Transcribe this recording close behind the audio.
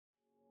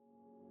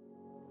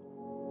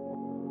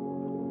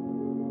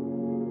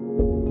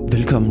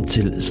Velkommen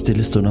til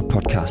Stillestunder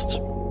podcast.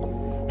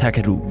 Her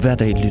kan du hver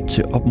dag lytte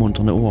til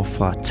opmuntrende ord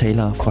fra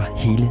talere fra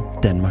hele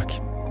Danmark.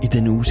 I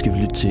denne uge skal vi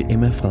lytte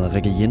til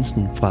Frederikke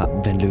Jensen fra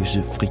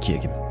Vandløse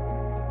Frikirke.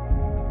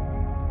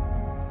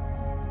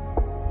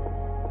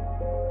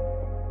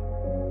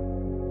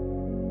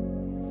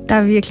 Der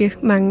er virkelig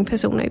mange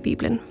personer i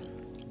Bibelen.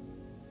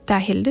 Der er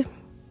helte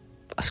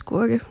og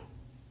skurke,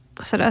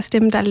 og så er der også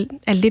dem, der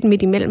er lidt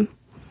midt imellem.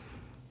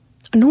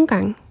 Og nogle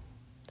gange,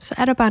 så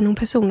er der bare nogle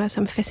personer,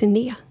 som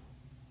fascinerer.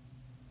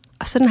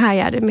 Og sådan har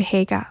jeg det med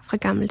Hagar fra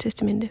Gamle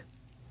Testamente.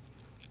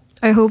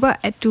 Og jeg håber,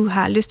 at du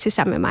har lyst til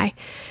sammen med mig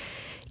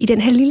i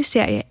den her lille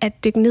serie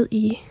at dykke ned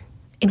i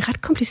en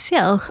ret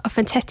kompliceret og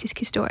fantastisk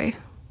historie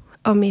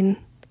om en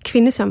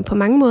kvinde, som på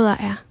mange måder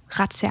er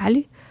ret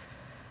særlig,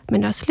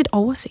 men også lidt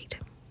overset.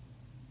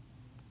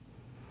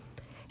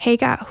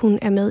 Hagar, hun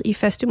er med i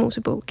 1.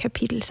 Mosebog,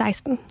 kapitel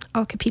 16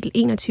 og kapitel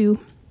 21.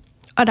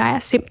 Og der er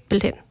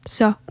simpelthen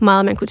så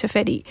meget, man kunne tage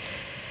fat i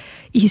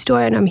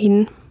historien om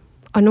hende.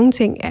 Og nogle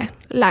ting er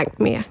langt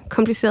mere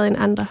kompliceret end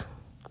andre.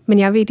 Men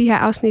jeg vil i de her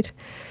afsnit,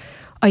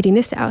 og i de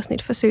næste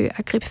afsnit, forsøge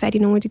at gribe fat i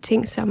nogle af de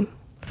ting, som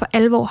for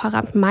alvor har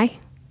ramt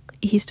mig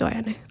i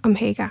historierne om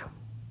Hagar.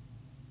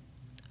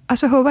 Og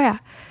så håber jeg,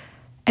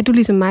 at du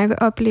ligesom mig vil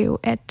opleve,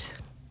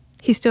 at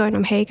historien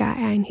om Hagar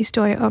er en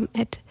historie om,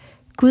 at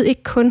Gud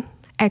ikke kun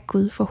er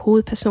Gud for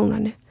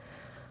hovedpersonerne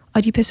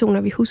og de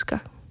personer, vi husker,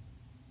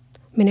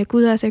 men at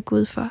Gud også er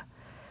Gud for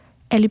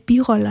alle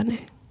birollerne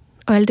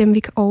og alle dem, vi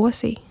kan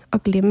overse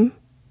og glemme.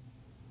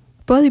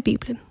 Både i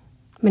Bibelen,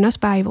 men også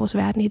bare i vores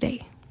verden i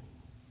dag.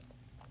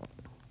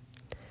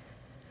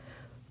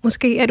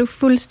 Måske er du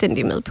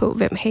fuldstændig med på,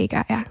 hvem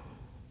Hagar er.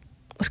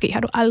 Måske har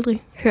du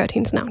aldrig hørt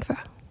hendes navn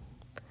før.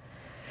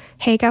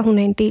 Hagar, hun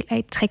er en del af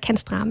et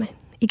trekantsdrama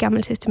i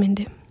Gamle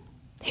Testamente.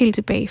 Helt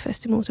tilbage i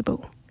 1.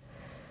 Mosebog.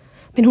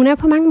 Men hun er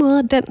på mange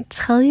måder den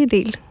tredje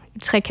del i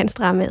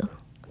trekantsdramaet,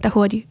 der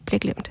hurtigt bliver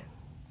glemt.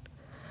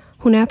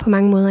 Hun er på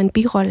mange måder en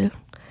birolle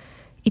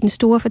i den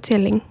store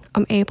fortælling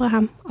om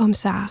Abraham og om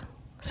Sara,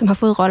 som har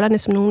fået rollerne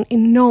som nogle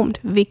enormt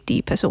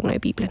vigtige personer i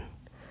Bibelen.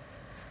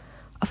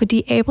 Og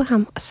fordi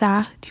Abraham og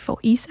Sara, de får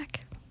Isak,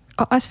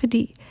 og også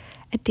fordi,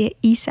 at det er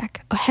Isak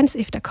og hans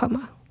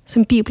efterkommere,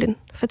 som Bibelen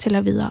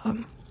fortæller videre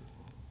om.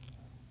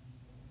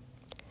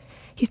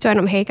 Historien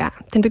om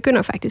Hagar, den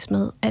begynder faktisk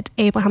med, at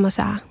Abraham og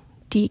Sara,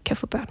 de ikke kan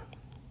få børn.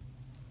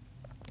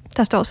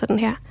 Der står sådan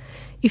her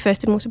i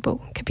 1.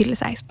 Mosebog, kapitel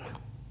 16.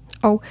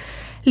 Og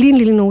lige en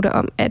lille note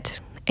om,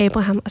 at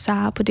Abraham og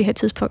Sara på det her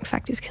tidspunkt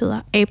faktisk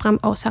hedder Abram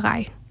og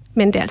Sarai,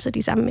 men det er altså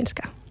de samme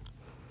mennesker.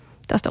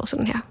 Der står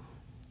sådan her.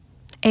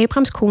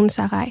 Abrams kone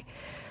Sarai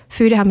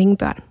fødte ham ingen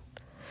børn,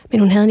 men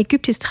hun havde en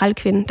egyptisk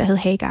trælkvinde, der hed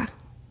Hagar.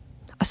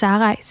 Og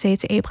Sarai sagde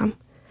til Abram,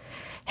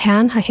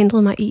 Herren har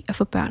hindret mig i at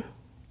få børn.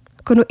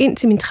 Gå nu ind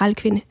til min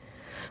trælkvinde.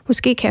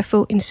 Måske kan jeg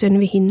få en søn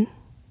ved hende.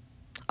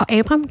 Og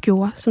Abram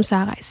gjorde, som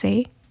Sarai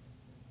sagde.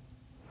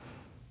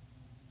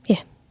 Ja,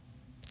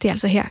 det er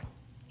altså her,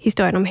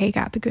 historien om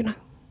Hagar begynder.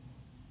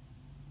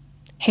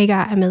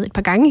 Hagar er med et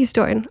par gange i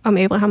historien om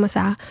Abraham og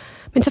Sara,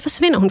 men så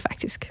forsvinder hun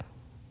faktisk.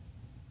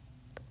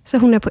 Så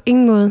hun er på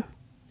ingen måde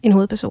en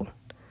hovedperson.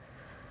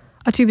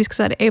 Og typisk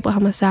så er det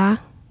Abraham og Sara,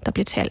 der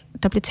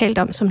bliver talt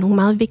om som nogle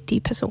meget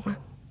vigtige personer.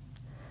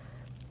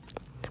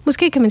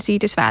 Måske kan man sige,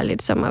 at det svarer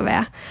lidt som at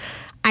være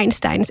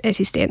Einsteins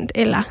assistent,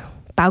 eller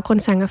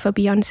baggrundssanger for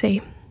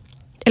Beyoncé.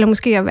 Eller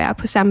måske at være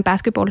på samme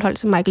basketballhold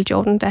som Michael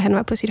Jordan, da han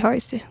var på sit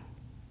højeste.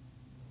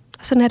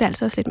 Og sådan er det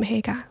altså også lidt med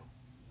Hagar.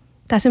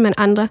 Der er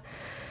simpelthen andre,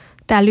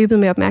 der er løbet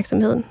med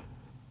opmærksomheden.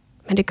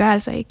 Men det gør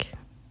altså ikke,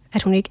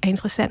 at hun ikke er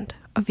interessant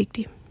og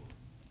vigtig.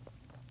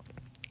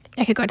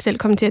 Jeg kan godt selv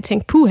komme til at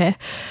tænke, puha,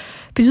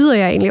 betyder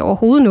jeg egentlig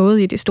overhovedet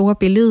noget i det store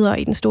billede og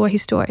i den store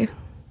historie?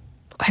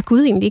 Og er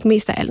Gud egentlig ikke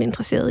mest af alt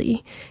interesseret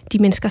i de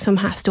mennesker, som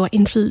har stor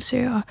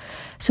indflydelse, og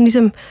som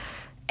ligesom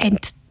er en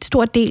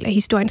stor del af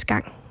historiens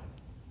gang?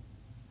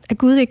 Er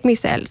Gud ikke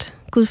mest af alt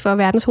Gud for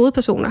verdens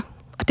hovedpersoner,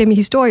 og dem i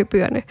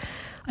historiebøgerne,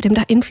 og dem, der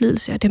har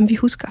indflydelse, og dem, vi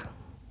husker?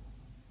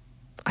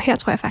 Og her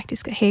tror jeg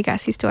faktisk, at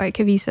Hagars historie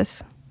kan vise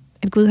os,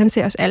 at Gud han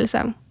ser os alle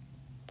sammen,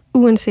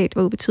 uanset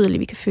hvor ubetydelige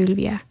vi kan føle,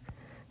 vi er,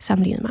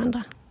 sammenlignet med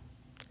andre.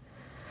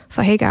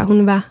 For Hagar,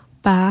 hun var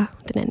bare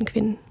den anden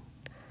kvinde.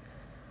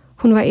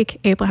 Hun var ikke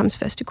Abrahams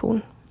første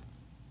kone.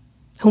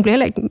 Hun blev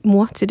heller ikke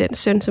mor til den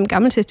søn, som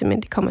Gamle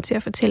Testamente kommer til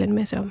at fortælle en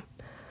masse om.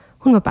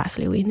 Hun var bare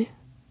slavinde.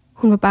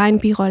 Hun var bare en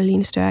birolle i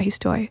en større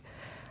historie,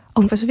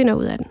 og hun forsvinder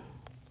ud af den.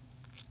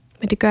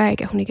 Men det gør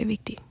ikke, at hun ikke er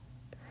vigtig.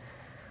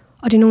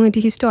 Og det er nogle af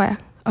de historier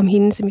om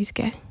hende, som vi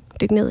skal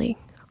dykke ned i,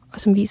 og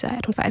som viser,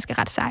 at hun faktisk er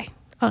ret sej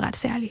og ret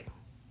særlig.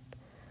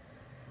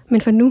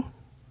 Men for nu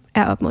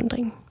er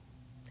opmuntringen,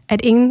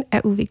 at ingen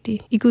er uvigtig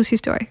i Guds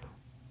historie.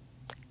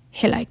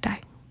 Heller ikke dig.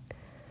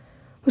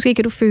 Måske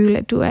kan du føle,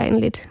 at du er en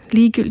lidt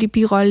ligegyldig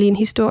birolle i en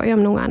historie om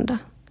nogle andre.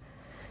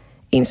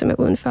 En, som er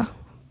udenfor,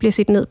 bliver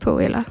set ned på,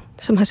 eller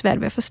som har svært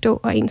ved at forstå,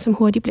 og en, som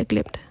hurtigt bliver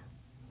glemt.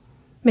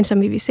 Men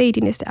som vi vil se i de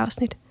næste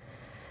afsnit,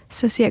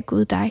 så ser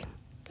Gud dig,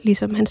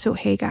 ligesom han så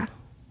Hagar.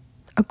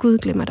 Og Gud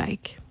glemmer dig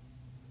ikke.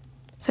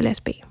 Så lad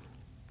os bede.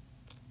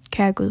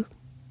 Kære Gud,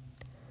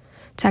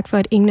 tak for,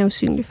 at ingen er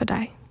usynlig for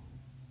dig.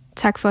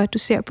 Tak for, at du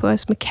ser på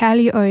os med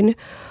kærlige øjne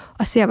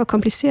og ser, hvor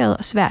kompliceret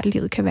og svært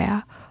livet kan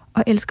være,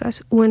 og elsker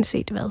os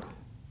uanset hvad.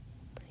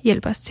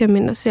 Hjælp os til at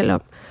minde os selv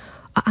om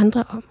og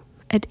andre om,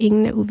 at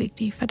ingen er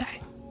uvigtige for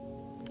dig.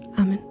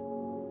 Amen.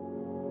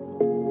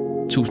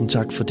 Tusind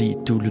tak, fordi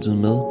du lyttede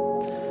med.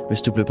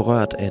 Hvis du blev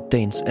berørt af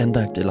dagens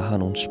andagt eller har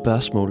nogle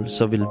spørgsmål,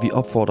 så vil vi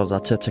opfordre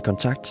dig til at tage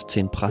kontakt til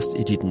en præst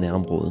i dit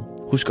nærområde.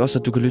 Husk også,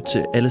 at du kan lytte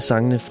til alle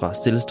sangene fra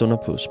Stille Stunder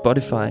på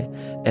Spotify,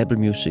 Apple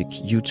Music,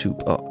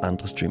 YouTube og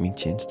andre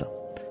streamingtjenester.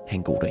 Ha'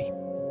 en god dag.